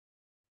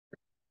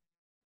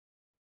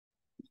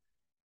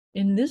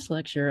In this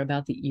lecture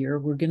about the ear,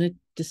 we're going to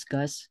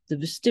discuss the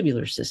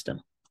vestibular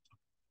system.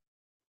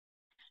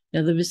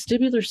 Now, the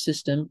vestibular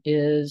system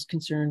is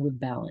concerned with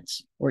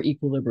balance or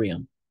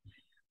equilibrium.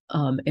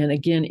 And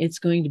again, it's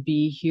going to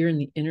be here in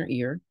the inner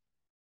ear.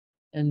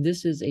 And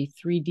this is a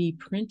 3D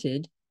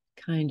printed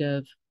kind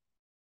of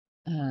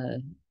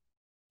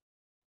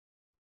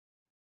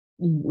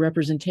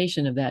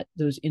representation of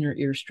those inner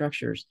ear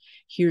structures.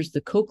 Here's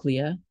the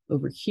cochlea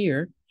over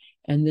here.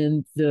 And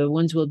then the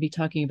ones we'll be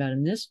talking about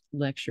in this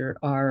lecture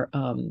are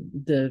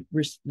the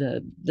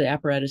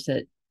apparatus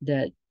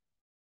that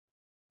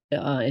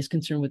is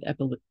concerned with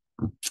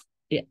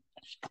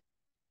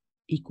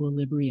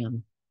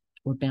equilibrium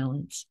or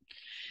balance.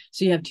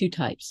 So you have two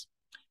types.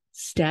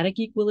 Static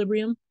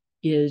equilibrium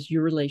is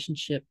your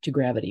relationship to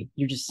gravity.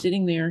 You're just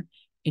sitting there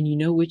and you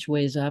know which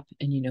way is up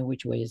and you know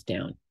which way is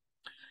down.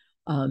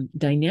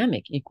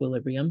 Dynamic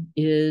equilibrium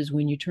is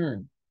when you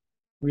turn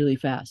really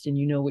fast and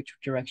you know which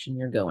direction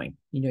you're going.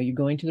 You know, you're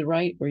going to the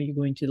right or you're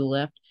going to the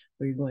left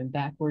or you're going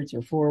backwards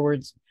or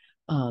forwards.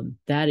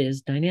 That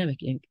is dynamic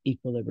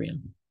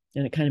equilibrium.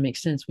 And it kind of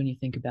makes sense when you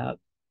think about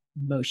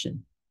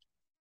motion.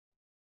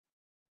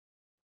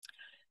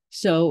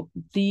 So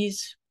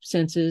these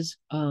senses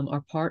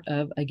are part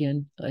of,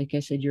 again, like I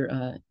said,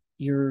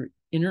 your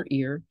inner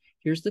ear.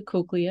 Here's the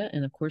cochlea,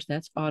 and of course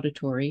that's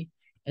auditory.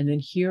 And then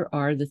here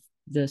are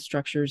the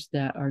structures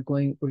that we're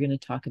going to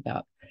talk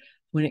about.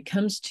 When it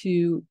comes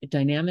to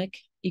dynamic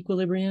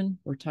equilibrium,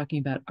 we're talking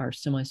about our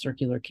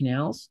semicircular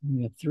canals.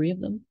 We have 3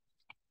 of them.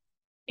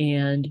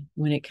 And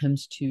when it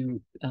comes to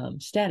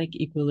static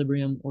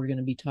equilibrium, we're going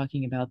to be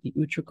talking about the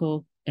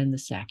utricle and the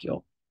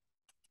saccule.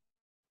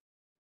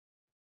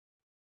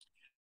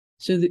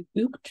 So the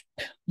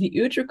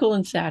utricle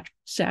and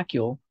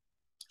saccule,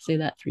 say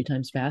that 3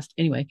 times fast,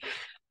 anyway,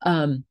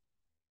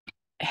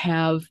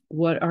 have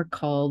what are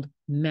called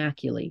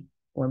maculae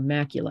or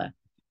macula.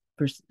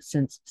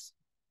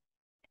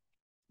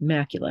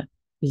 Macula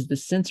is the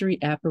sensory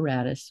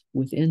apparatus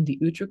within the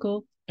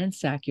utricle and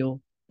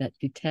saccule that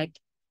detect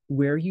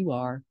where you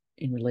are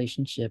in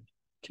relationship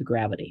to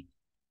gravity.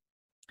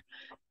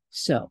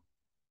 So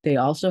they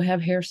also have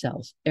hair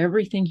cells.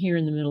 Everything here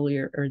in the middle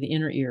ear or the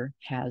inner ear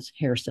has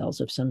hair cells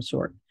of some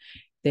sort.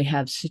 They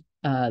have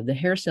the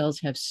hair cells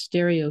have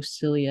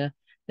stereocilia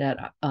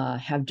that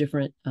have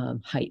different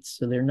heights.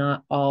 So they're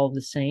not all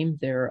the same.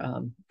 They're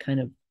kind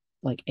of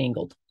like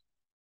angled.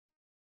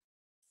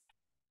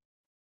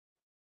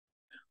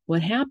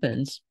 What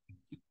happens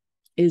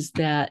is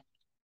that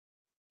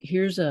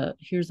here's a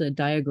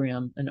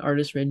diagram, an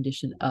artist's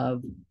rendition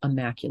of a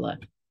macula,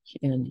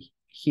 and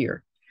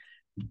here.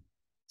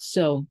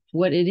 So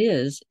what it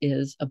is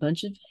a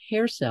bunch of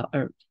hair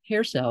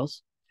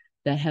cells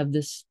that have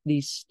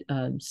these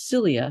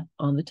cilia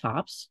on the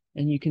tops,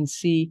 and you can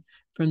see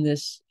from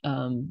this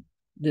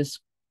this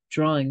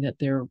drawing that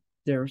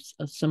there's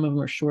some of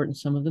them are short and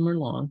some of them are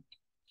long.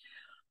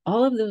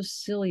 All of those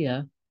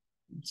cilia,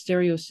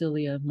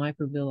 stereocilia,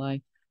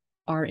 microvilli,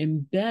 are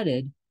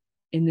embedded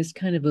in this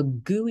kind of a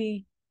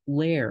gooey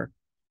layer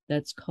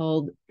that's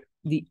called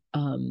the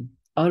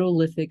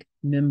otolithic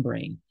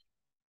membrane.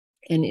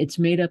 And it's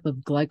made up of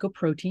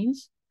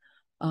glycoproteins.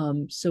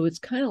 So it's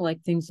kind of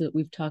like things that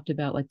we've talked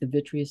about, like the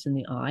vitreous in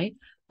the eye,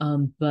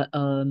 but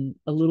a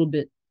little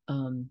bit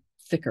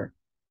thicker.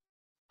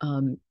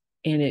 And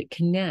it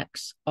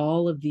connects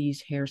all of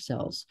these hair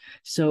cells.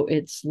 So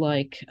it's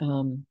like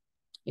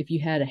if you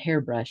had a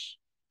hairbrush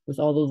with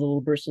all those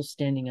little bristles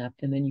standing up,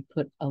 and then you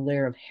put a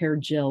layer of hair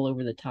gel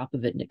over the top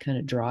of it and it kind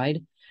of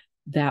dried,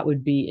 that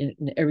would be,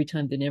 and every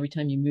time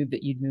you move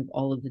it, you'd move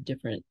all of the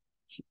different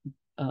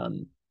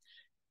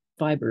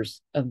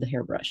fibers of the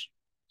hairbrush.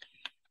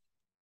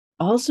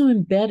 Also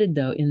embedded,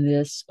 though, in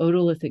this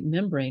otolithic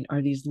membrane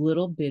are these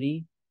little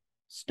bitty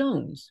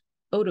stones,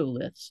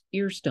 otoliths,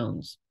 ear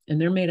stones, and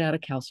they're made out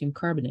of calcium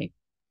carbonate.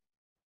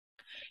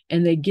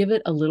 And they give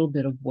it a little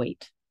bit of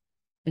weight.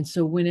 And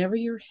so whenever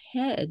your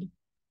head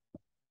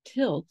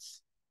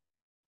tilts,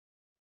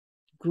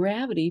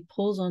 gravity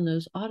pulls on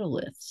those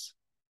otoliths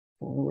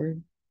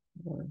forward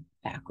or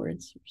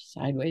backwards or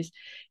sideways,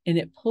 and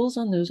it pulls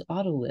on those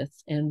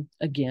otoliths. And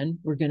again,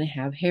 we're going to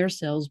have hair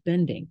cells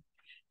bending.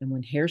 And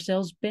when hair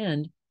cells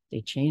bend,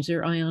 they change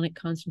their ionic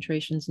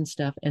concentrations and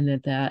stuff,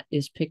 and that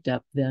is picked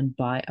up then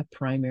by a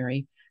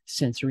primary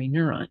sensory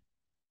neuron.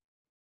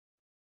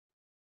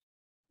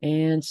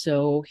 And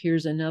so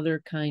here's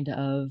another kind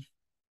of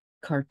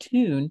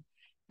cartoon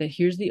that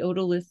here's the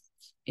otoliths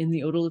in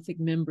the otolithic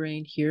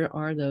membrane. Here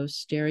are those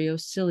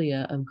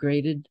stereocilia of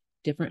graded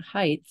different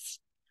heights.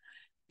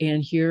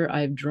 And here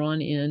I've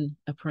drawn in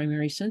a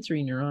primary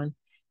sensory neuron.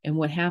 And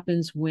what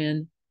happens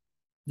when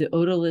the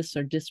otoliths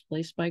are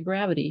displaced by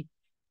gravity,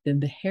 then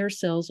the hair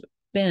cells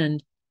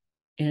bend,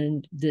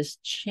 and this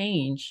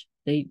change,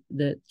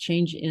 the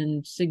change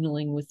in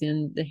signaling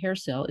within the hair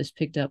cell is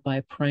picked up by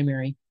a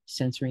primary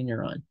sensory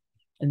neuron.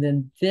 And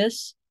then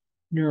this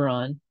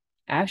neuron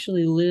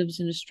actually lives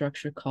in a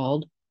structure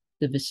called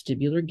the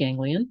vestibular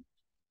ganglion.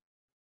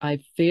 I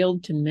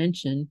failed to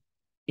mention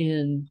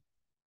in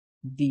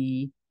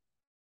the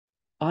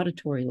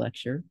auditory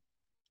lecture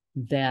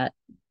that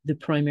the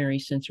primary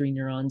sensory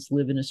neurons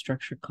live in a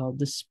structure called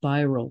the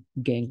spiral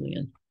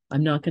ganglion.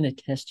 I'm not going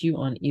to test you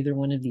on either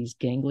one of these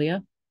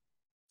ganglia,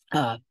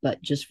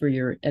 but just for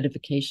your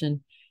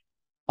edification,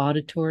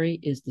 auditory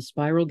is the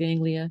spiral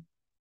ganglia.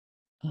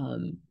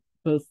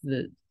 Both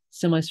the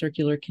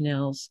semicircular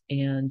canals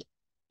and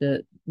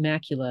the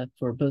macula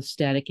for both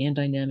static and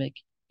dynamic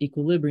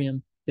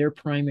equilibrium, their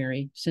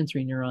primary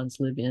sensory neurons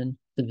live in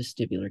the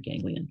vestibular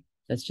ganglion.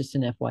 That's just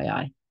an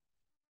FYI.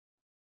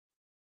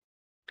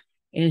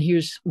 And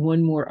here's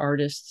one more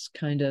artist's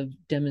kind of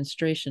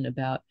demonstration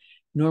about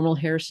normal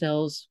hair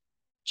cells,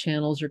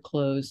 channels are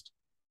closed,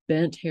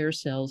 bent hair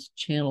cells,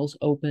 channels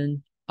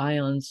open,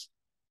 ions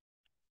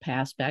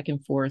pass back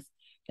and forth,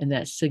 and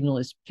that signal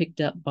is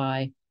picked up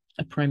by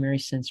a primary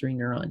sensory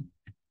neuron.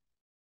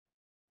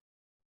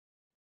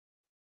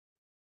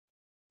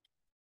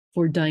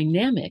 For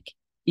dynamic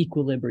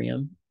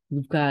equilibrium,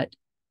 we've got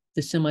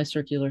the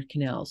semicircular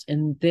canals,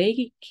 and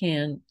they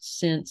can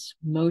sense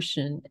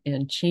motion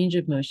and change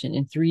of motion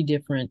in 3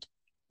 different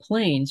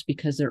planes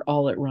because they're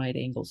all at right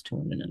angles to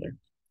one another.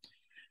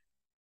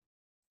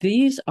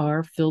 These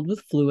are filled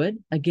with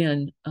fluid,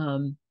 again,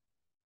 kind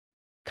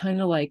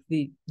of like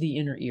the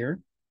inner ear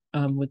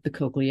with the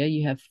cochlea.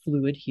 You have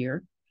fluid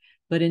here,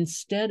 but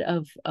instead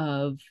of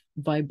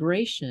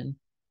vibration,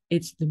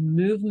 it's the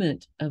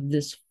movement of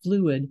this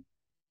fluid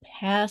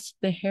past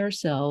the hair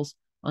cells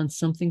on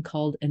something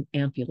called an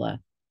ampulla.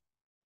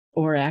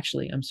 Or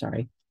actually, I'm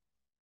sorry,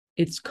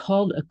 it's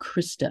called a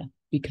crista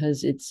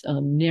because it's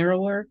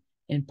narrower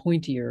and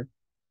pointier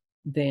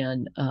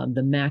than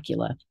the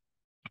macula.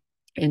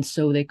 And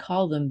so they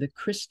call them the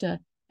crista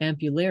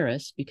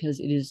ampullaris because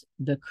it is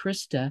the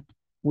crista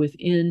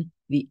within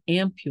the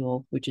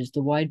ampule, which is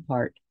the wide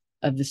part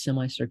of the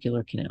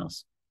semicircular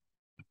canals.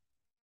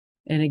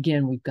 And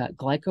again, we've got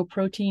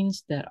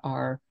glycoproteins that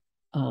are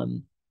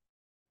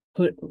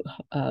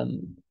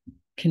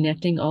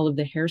connecting all of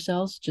the hair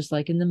cells, just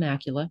like in the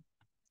macula.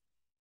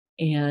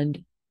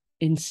 And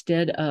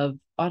instead of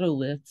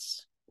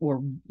otoliths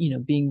or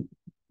being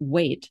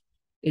weight,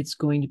 it's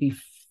going to be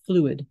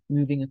fluid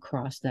moving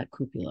across that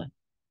cupula.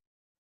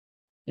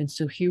 And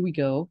so here we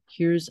go.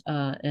 Here's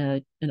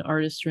an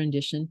artist's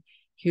rendition.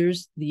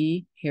 Here's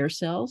the hair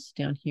cells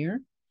down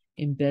here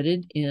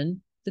embedded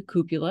in the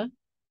cupula,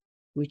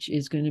 which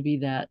is going to be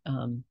that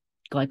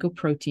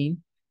glycoprotein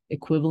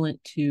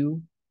equivalent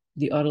to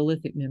the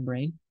otolithic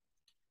membrane,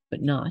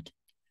 but not.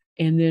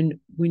 And then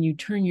when you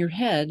turn your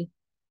head,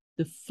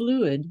 the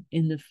fluid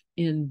in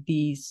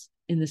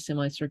the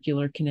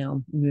semicircular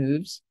canal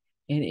moves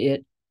and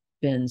it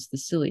bends the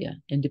cilia.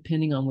 And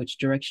depending on which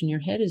direction your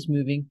head is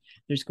moving,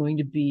 there's going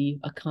to be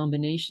a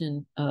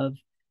combination of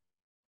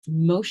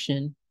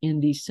motion in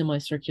these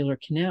semicircular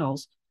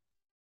canals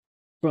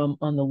from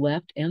on the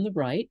left and the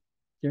right.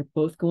 They're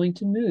both going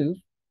to move,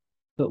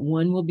 but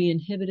one will be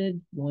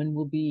inhibited, one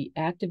will be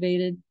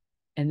activated,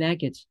 and that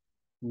gets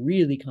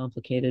really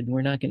complicated.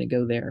 We're not going to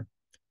go there.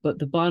 But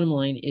the bottom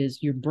line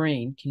is your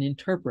brain can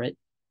interpret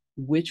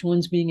which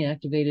one's being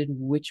activated,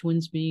 which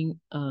one's being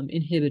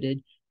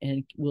inhibited,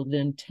 and will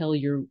then tell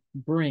your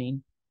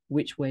brain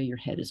which way your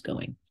head is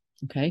going.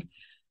 Okay?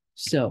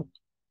 So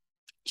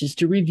just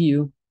to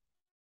review,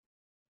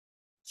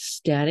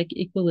 static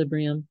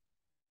equilibrium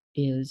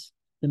is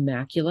the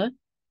macula,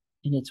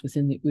 and it's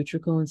within the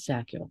utricle and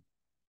saccule.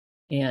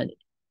 And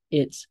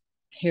it's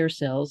hair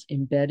cells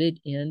embedded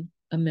in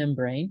a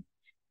membrane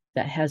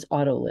that has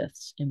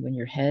otoliths. And when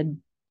your head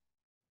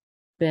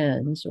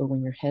bends, or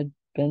when your head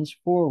bends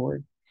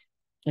forward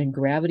and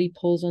gravity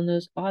pulls on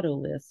those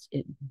otoliths,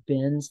 it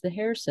bends the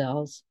hair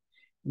cells.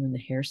 And when the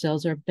hair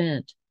cells are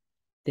bent,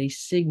 they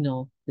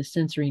signal the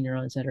sensory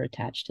neurons that are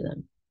attached to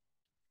them.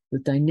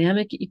 With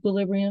dynamic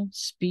equilibrium,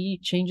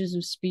 speed, changes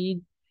of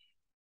speed,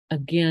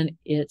 again,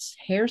 it's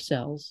hair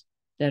cells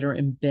that are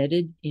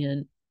embedded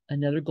in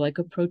another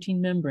glycoprotein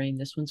membrane.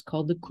 This one's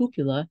called the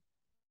cupula,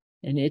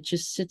 and it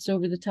just sits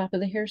over the top of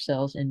the hair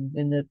cells. And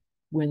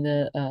when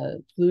the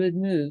fluid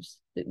moves,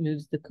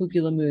 the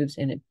cupula moves,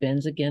 and it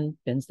bends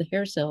the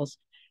hair cells,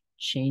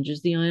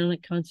 changes the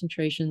ionic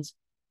concentrations,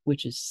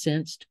 which is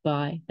sensed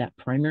by that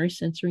primary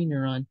sensory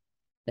neuron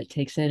that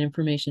takes that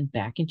information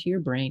back into your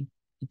brain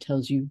and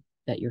tells you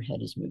that your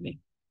head is moving.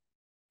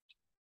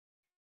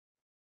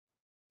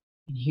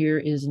 And here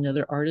is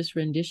another artist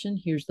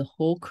rendition. Here's the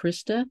whole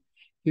crista.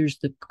 Here's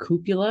the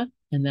cupula,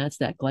 and that's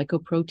that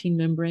glycoprotein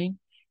membrane.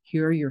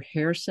 Here are your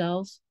hair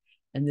cells,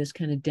 and this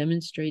kind of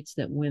demonstrates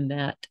that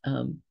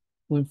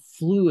when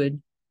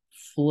fluid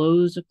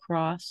flows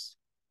across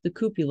the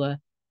cupula,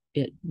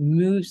 it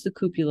moves the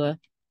cupula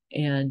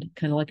and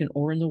kind of like an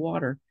oar in the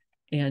water,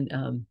 and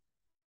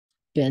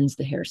bends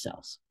the hair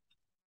cells.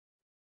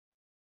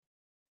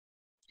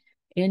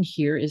 And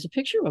here is a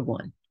picture of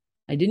one.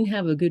 I didn't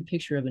have a good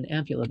picture of an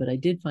ampulla, but I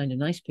did find a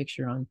nice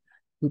picture on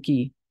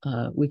Wiki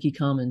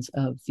Commons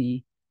of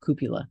the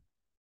cupula.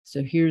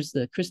 So here's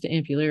the crista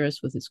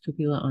ampullaris with its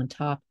cupula on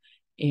top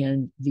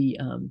and the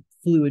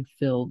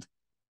fluid-filled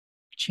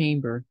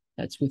chamber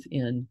that's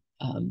within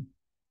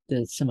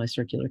the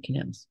semicircular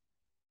canals.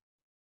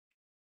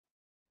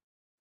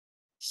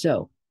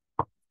 So,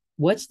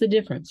 what's the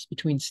difference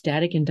between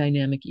static and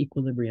dynamic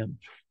equilibrium?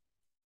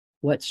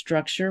 What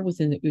structure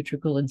within the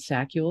utricle and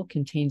saccule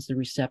contains the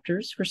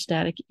receptors for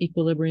static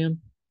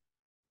equilibrium?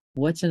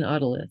 What's an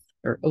otolith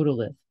or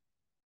otolith?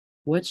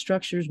 What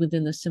structures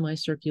within the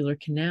semicircular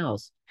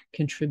canals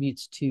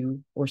contributes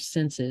to or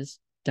senses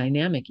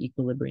dynamic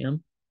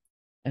equilibrium?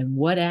 And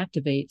what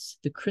activates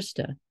the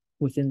crista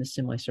within the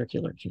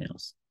semicircular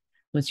canals?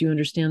 Once you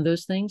understand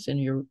those things, then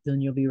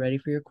you'll be ready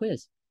for your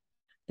quiz.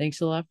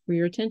 Thanks a lot for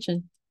your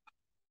attention.